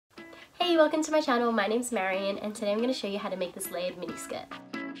Hey, welcome to my channel. My name's Marion and today I'm going to show you how to make this layered mini skirt.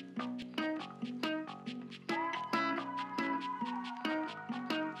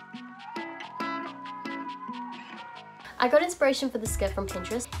 I got inspiration for the skirt from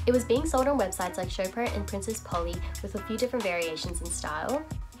Pinterest. It was being sold on websites like Showpro and Princess Polly with a few different variations in style.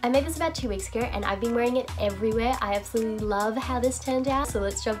 I made this about 2 weeks ago and I've been wearing it everywhere. I absolutely love how this turned out. So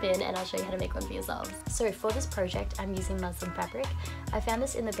let's jump in and I'll show you how to make one for yourselves. So for this project, I'm using muslin fabric. I found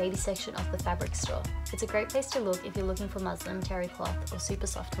this in the baby section of the fabric store. It's a great place to look if you're looking for muslin, terry cloth, or super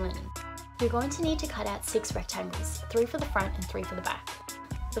soft linen. You're going to need to cut out 6 rectangles, 3 for the front and 3 for the back.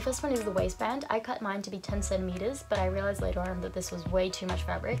 The first one is the waistband. I cut mine to be 10 centimeters, but I realized later on that this was way too much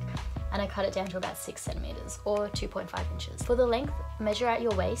fabric and I cut it down to about 6 centimeters or 2.5 inches. For the length, measure out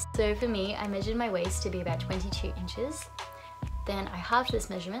your waist. So for me, I measured my waist to be about 22 inches. Then I halved this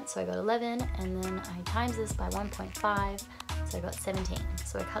measurement, so I got 11, and then I times this by 1.5, so I got 17.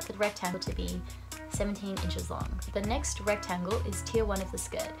 So I cut the rectangle to be 17 inches long. The next rectangle is tier 1 of the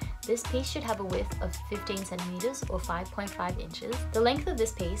skirt. This piece should have a width of 15 centimeters or 5.5 inches. The length of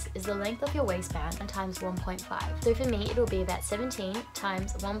this piece is the length of your waistband times 1.5. So for me, it will be about 17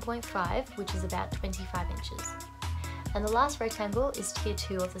 times 1.5, which is about 25 inches. And the last rectangle is tier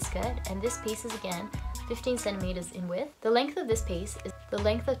 2 of the skirt, and this piece is again 15 centimeters in width. The length of this piece is the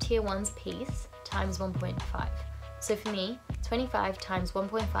length of tier 1's piece times 1.5. So for me, 25 times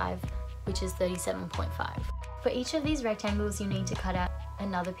 1.5, which is 37.5. For each of these rectangles, you need to cut out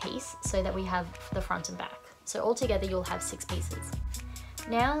another piece so that we have the front and back. So altogether, you'll have 6 pieces.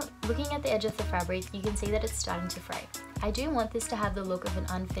 Now, looking at the edge of the fabric, you can see that it's starting to fray. I do want this to have the look of an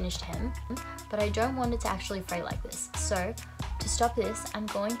unfinished hem, but I don't want it to actually fray like this. So, to stop this, I'm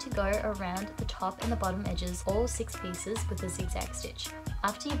going to go around the top and the bottom edges, all 6 pieces, with a zigzag stitch.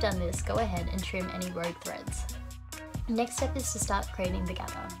 After you've done this, go ahead and trim any rogue threads. Next step is to start creating the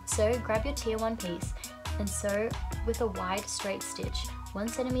gather. So grab your tier 1 piece and sew with a wide straight stitch 1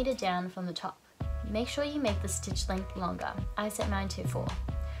 centimeter down from the top. Make sure you make the stitch length longer. I set mine to 4.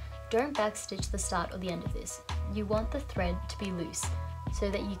 Don't backstitch the start or the end of this. You want the thread to be loose so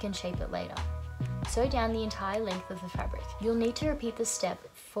that you can shape it later. Sew down the entire length of the fabric. You'll need to repeat this step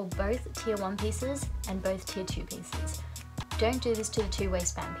for both tier 1 pieces and both tier 2 pieces. Don't do this to the 2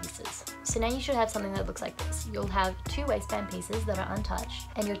 waistband pieces. So now you should have something that looks like this. You'll have 2 waistband pieces that are untouched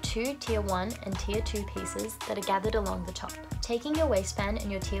and your 2 tier 1 and tier 2 pieces that are gathered along the top. Taking your waistband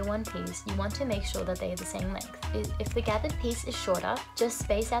and your tier 1 piece, you want to make sure that they are the same length. If the gathered piece is shorter, just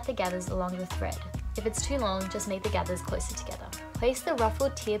space out the gathers along the thread. If it's too long, just make the gathers closer together. Place the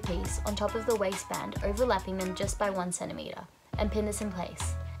ruffled tier piece on top of the waistband, overlapping them just by 1 centimeter, and pin this in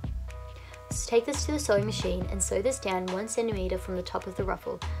place. So take this to the sewing machine and sew this down 1 centimeter from the top of the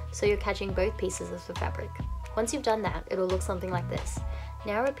ruffle so you're catching both pieces of the fabric. Once you've done that, it'll look something like this.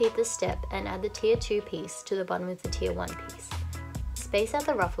 Now repeat this step and add the tier 2 piece to the bottom of the tier 1 piece. Space out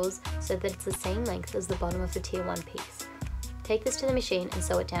the ruffles so that it's the same length as the bottom of the tier 1 piece. Take this to the machine and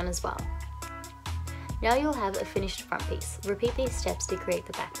sew it down as well. Now you'll have a finished front piece. Repeat these steps to create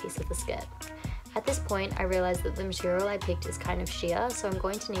the back piece of the skirt. At this point, I realized that the material I picked is kind of sheer, so I'm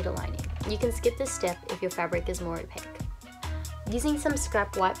going to need a lining. You can skip this step if your fabric is more opaque. Using some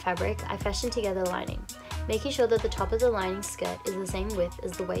scrap white fabric, I fashioned together a lining, making sure that the top of the lining skirt is the same width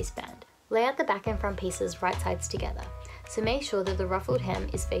as the waistband. Lay out the back and front pieces right sides together, so make sure that the ruffled hem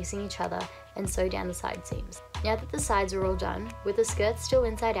is facing each other and sew down the side seams. Now that the sides are all done, with the skirt still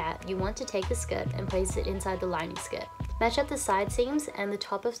inside out, you want to take the skirt and place it inside the lining skirt. Match up the side seams and the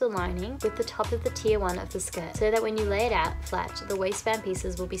top of the lining with the top of the tier 1 of the skirt so that when you lay it out flat, the waistband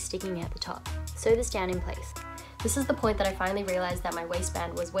pieces will be sticking out the top. Sew this down in place. This is the point that I finally realized that my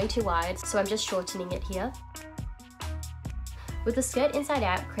waistband was way too wide, so I'm just shortening it here. With the skirt inside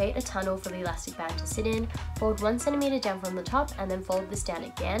out, create a tunnel for the elastic band to sit in, fold 1 centimeter down from the top and then fold this down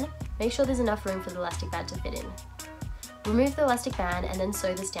again. Make sure there's enough room for the elastic band to fit in. Remove the elastic band and then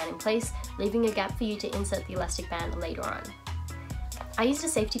sew this down in place, leaving a gap for you to insert the elastic band later on. I used a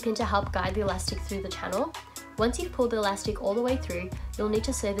safety pin to help guide the elastic through the channel. Once you've pulled the elastic all the way through, you'll need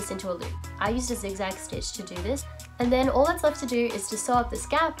to sew this into a loop. I used a zigzag stitch to do this, and then all that's left to do is to sew up this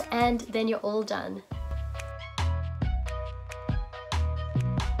gap and then you're all done.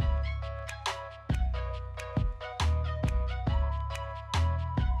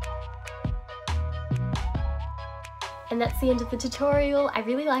 And that's the end of the tutorial. I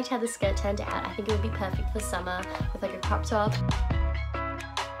really liked how the skirt turned out. I think it would be perfect for summer with like a crop top.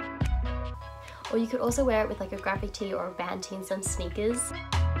 Or you could also wear it with like a graphic tee or a band tee and some sneakers.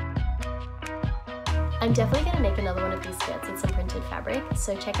 I'm definitely going to make another one of these skirts with some printed fabric,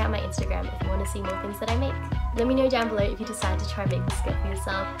 so check out my Instagram if you want to see more things that I make. Let me know down below if you decide to try and make this skirt for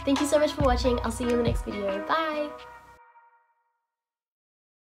yourself. Thank you so much for watching. I'll see you in the next video. Bye!